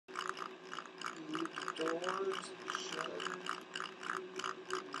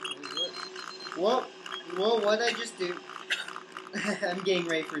Whoa, what'd I just do? I'm getting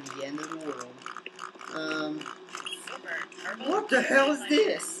ready for the end of the world. What the hell is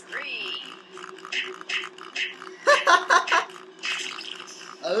this?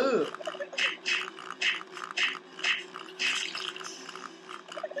 Oh.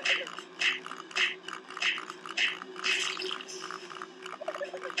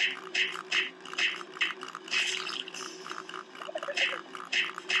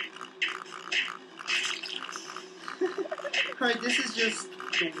 Alright, this is just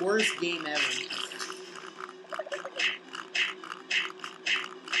the worst game ever.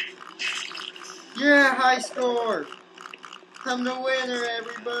 Yeah, high score! I'm the winner,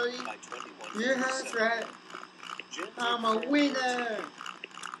 everybody! Yeah, that's right. I'm a winner!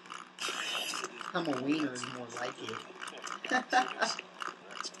 I'm a wiener is more like it.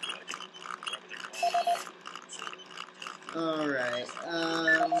 Alright,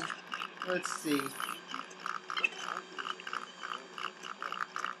 let's see.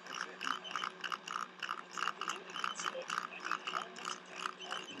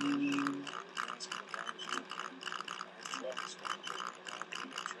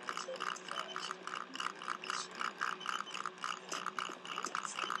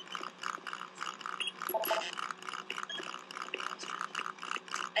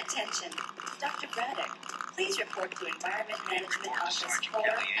 Attention, Dr. Braddock. Please report to Environment Management Office 4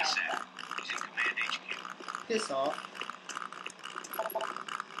 Alpha. Piss off.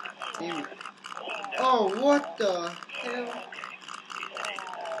 Damn. Oh, what the hell?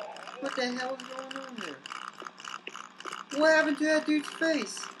 What the hell is going on there? What happened to that dude's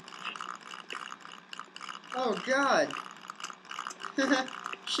face? Oh god.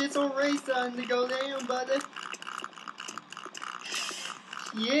 Shit's already starting to go down, brother.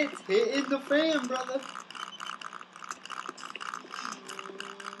 Shit's hitting the fan, brother.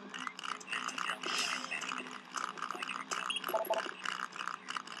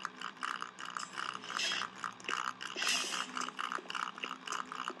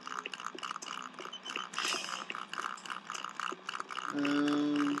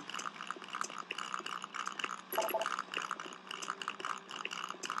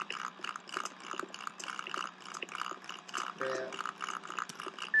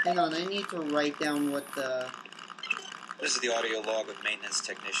 Hang on, I need to write down what the... This is the audio log of maintenance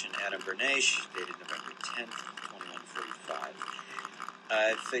technician Adam Bernache, dated November 10th, 2145.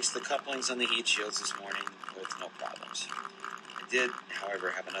 I fixed the couplings on the heat shields this morning with no problems. I did,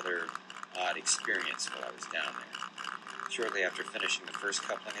 however, have another odd experience while I was down there. Shortly after finishing the first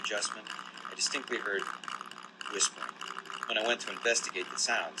coupling adjustment, I distinctly heard whispering. When I went to investigate the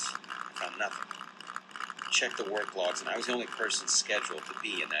sounds, I found nothing. Checked the work logs, and I was the only person scheduled to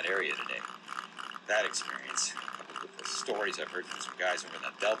be in that area today. That experience, coupled with the stories I've heard from some guys over in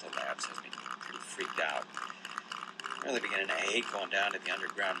the Delta Labs, has me pretty freaked out. I'm really beginning to hate going down to the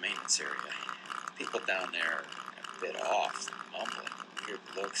underground maintenance area. People down there are a bit off, mumbling, weird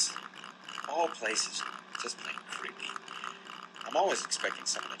looks. All places just plain creepy. I'm always expecting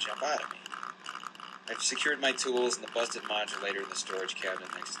someone to jump out at me. I've secured my tools and the busted modulator in the storage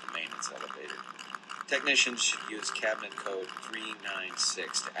cabinet next to the maintenance elevator. Technicians should use cabinet code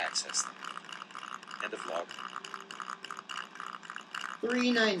 396 to access them. End of log.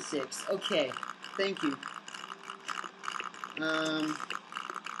 396. Okay. Thank you.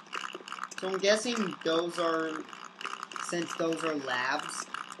 So I'm guessing those are... Since those are labs,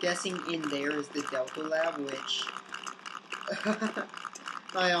 guessing in there is the Delta Lab, which...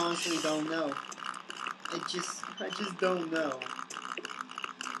 I honestly don't know. I just don't know.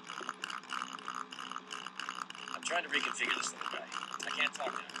 Trying to reconfigure this little guy. I can't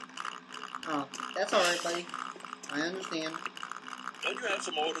talk now. Oh, that's alright, buddy. I understand. Don't you have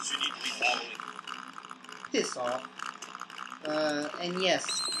some orders you need to be following? Piss off. And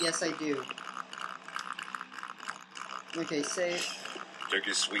yes I do. Okay, save. Took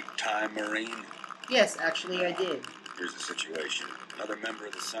your sweet time, Marine? Yes, actually I did. Here's the situation. Another member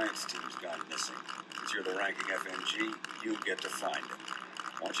of the science team's gone missing. Since you're the ranking FNG, you get to find him.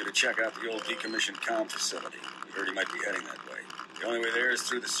 I want you to check out the old decommissioned comm facility. We heard he might be heading that way. The only way there is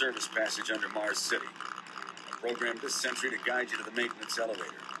through the service passage under Mars City. I programmed this sentry to guide you to the maintenance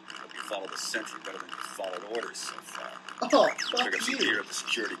elevator. Hope you follow the sentry better than you followed orders so far. Oh, Pick up fuck some you. gear at the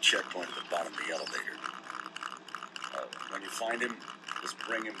security checkpoint at the bottom of the elevator. When you find him, just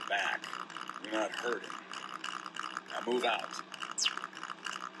bring him back. Do not hurt him. Now move out.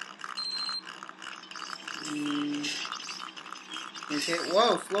 Okay,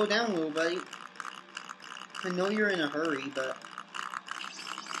 whoa, slow down, little buddy. I know you're in a hurry, but...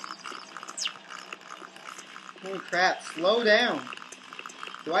 Holy crap, slow down.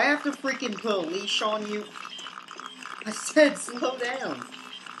 Do I have to freaking put a leash on you? I said slow down.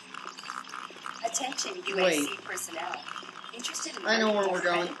 Attention UAC Wait. personnel. Interested in I know where learning we're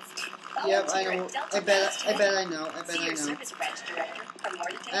more going. credits? Yep, I Volunteer know. at Delta I bet Fast I today. know. I bet See I your know. service branch director for more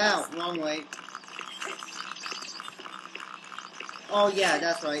details. Ow, wrong way. Oh yeah,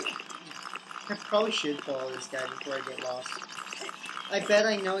 that's right. I probably should follow this guy before I get lost. I bet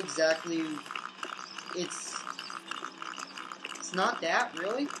I know exactly. It's not that,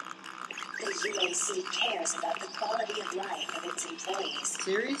 really? The UAC cares about the quality of life of its employees.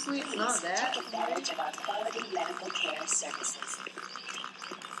 Seriously, it's not Please that? take advantage of our quality medical care services.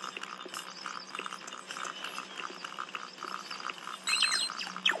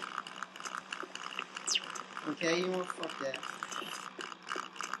 Okay, you know what? Fuck that.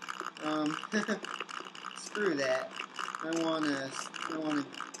 Screw that. I wanna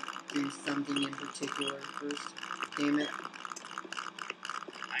do something in particular first. Damn it.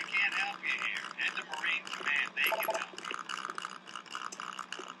 I can't help you here. Head to Marine Command. They can help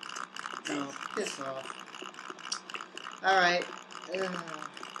you. No, piss off. Alright.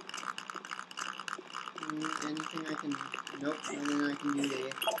 Anything I can... Nope, nothing I can do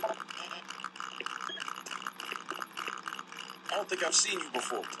there. I don't think I've seen you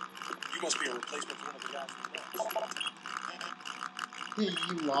before. You must be a replacement for one of the guys we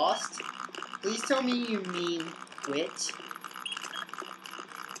lost. You lost? Please tell me you mean quit.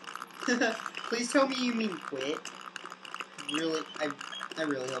 Please tell me you mean quit. Really, I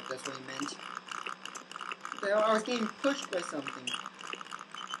really hope that's what you meant. I was getting pushed by something.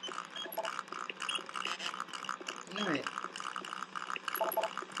 Damn it.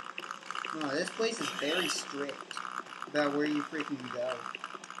 Oh, this place is very strict about where you freaking go.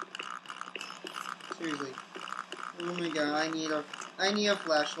 Seriously. Oh my god, I need a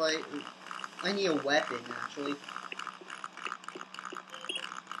flashlight. I need a weapon, actually.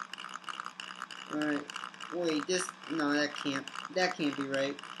 Alright. Wait, no, that can't be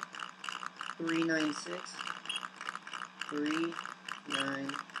right. 396. 39.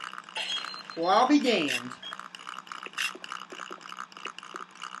 Well, I'll be damned.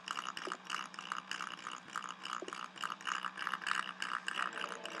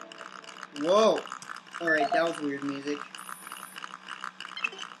 Whoa. Alright, that was weird music.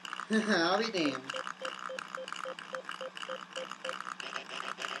 I'll be damned.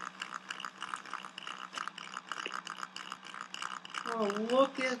 Oh,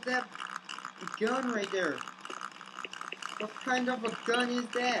 look at that gun right there. What kind of a gun is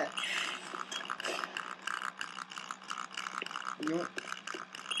that? You know what?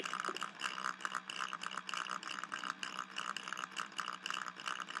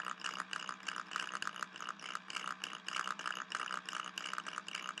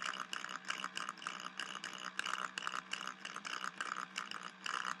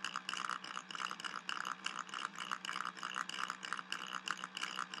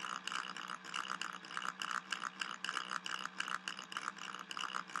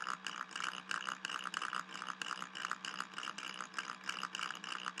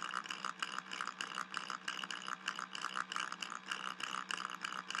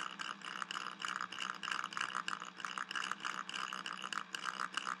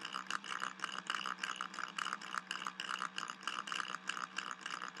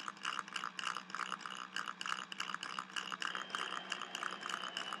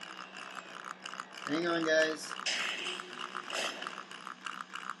 Hang on, guys.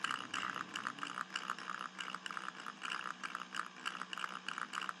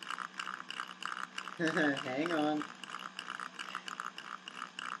 Hang on.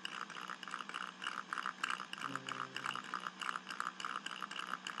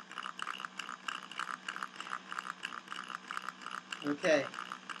 Okay.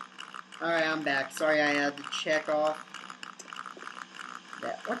 Alright, I'm back. Sorry I had to check off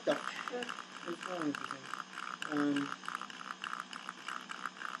that. What the frick is wrong with this thing?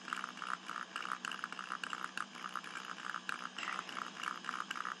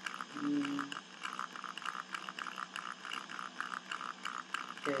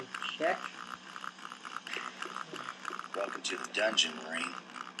 Okay, check. Welcome to the dungeon, Marine.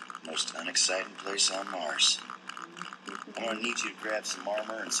 Most unexciting place on Mars. I'm gonna need you to grab some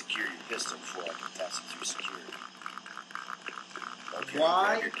armor and secure your pistol before I can pass it through security. Okay,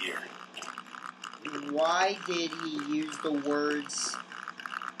 Why? grab your gear. Why did he use the words...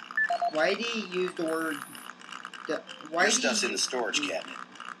 Why did he use the word... Why Your did stuff's he, in the storage cabinet.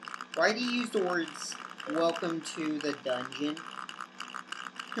 Why did he use the words, welcome to the dungeon?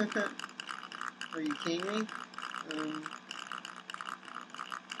 Are you kidding me?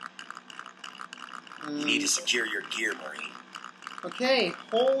 You need to secure your gear, Marine. Okay,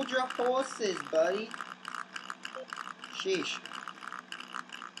 hold your horses, buddy. Sheesh.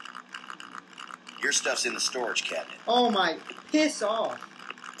 Your stuff's in the storage cabinet. Oh my, piss off.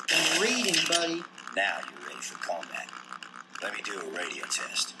 I'm reading, buddy. Now you're ready for combat. Let me do a radio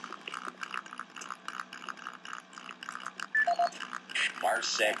test.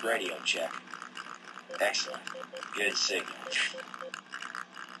 MARSEC radio check. Excellent. Good signal.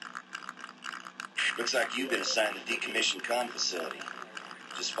 Looks like you've been assigned the decommissioned comm facility.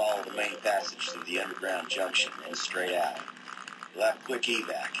 Just follow the main passage through the underground junction and straight out. You'll have a quick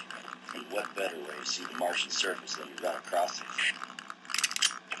evac. And what better way to see the Martian surface than to run across it?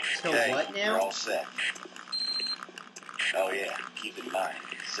 So Okay, what now? you're all set. Oh yeah, keep in mind,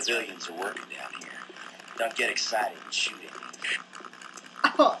 civilians are working down here. Don't get excited and shoot at me.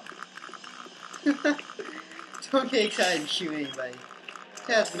 Oh. Don't get excited and shoot anybody.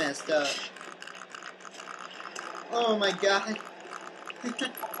 That's messed up. Oh my god.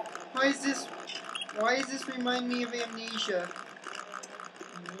 Why does this remind me of Amnesia?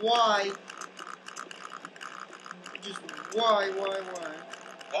 Why? Just why?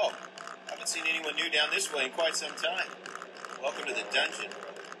 Oh, haven't seen anyone new down this way in quite some time. Welcome to the dungeon.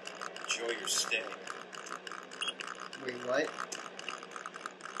 Enjoy your stay. Wait, what?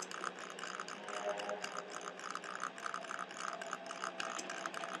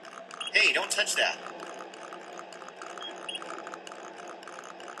 Hey, don't touch that.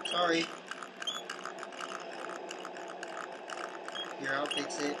 Sorry. Here, I'll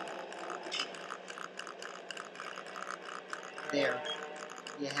fix it. There.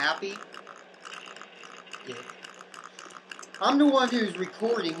 You happy? Good. I'm the one who's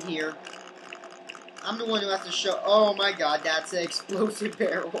recording here. I'm the one who has to show. Oh my god, that's an explosive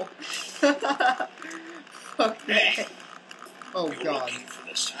barrel. Fuck that. Oh You're god. looking for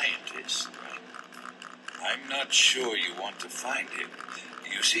the scientist, right? I'm not sure you want to find him.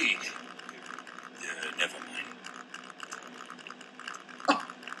 You see, never mind. Oh,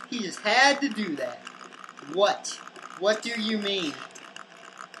 he just had to do that. What? What do you mean?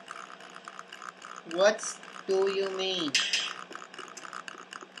 What do you mean?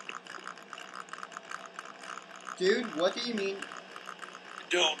 Dude, what do you mean?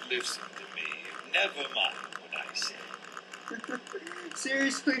 Don't listen to me. Never mind what I say.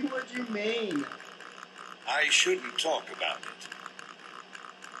 Seriously, what do you mean? I shouldn't talk about it.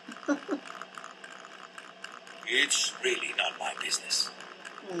 It's really not my business.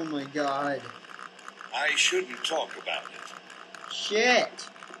 Oh my god. I shouldn't talk about it. Shit.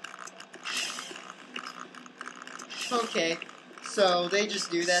 Okay, so they just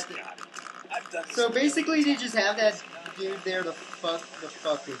do that. I've done So basically, they just have that dude there to fuck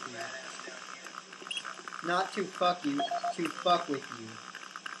with you. Not to fuck you, to fuck with you.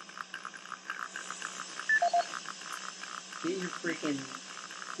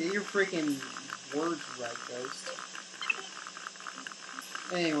 Get your freaking words right, Ghost.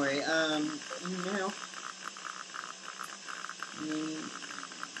 Anyway, now.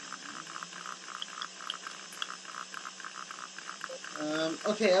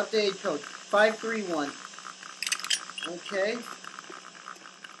 Okay, updated code 531. Okay.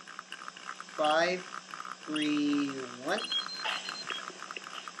 531.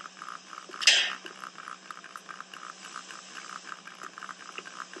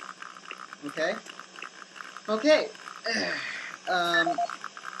 Okay. Okay.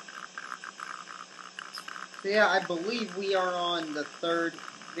 So yeah, I believe we are on the third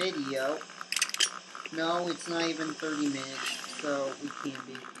video. No, it's not even 30 minutes, so we can't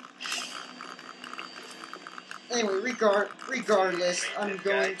be. Anyway, regardless, I'm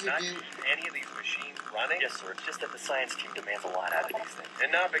going to do... Any of these machines running? Yes, sir. It's just that the science team demands a lot out of these things.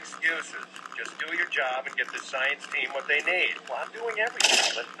 Enough excuses. Just do your job and get the science team what they need. Well, I'm doing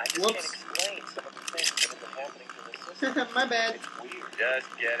everything, but I just Whoops. can't explain some of the things that have been happening to the system. My bad. It's weird. Just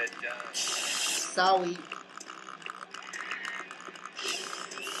get it done. Sorry.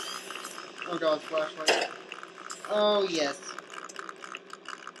 Oh god, flashlight. Oh yes.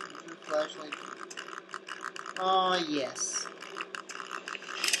 Flashlight. Oh yes.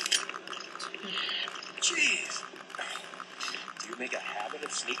 Jeez. Do you make a habit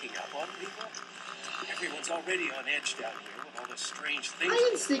of sneaking up on people? Everyone's already on edge down here with all the strange I things.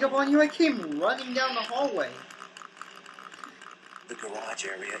 didn't sneak up on you, I came running down the hallway. The garage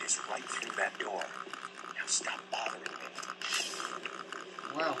area is right through that door. Now stop bothering me.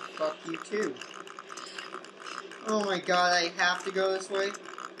 Wow, fuck you too. Oh my god, I have to go this way?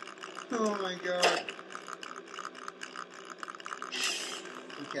 Oh my god.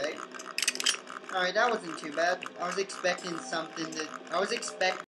 Okay. Alright, that wasn't too bad. I was expecting something that... I was expecting...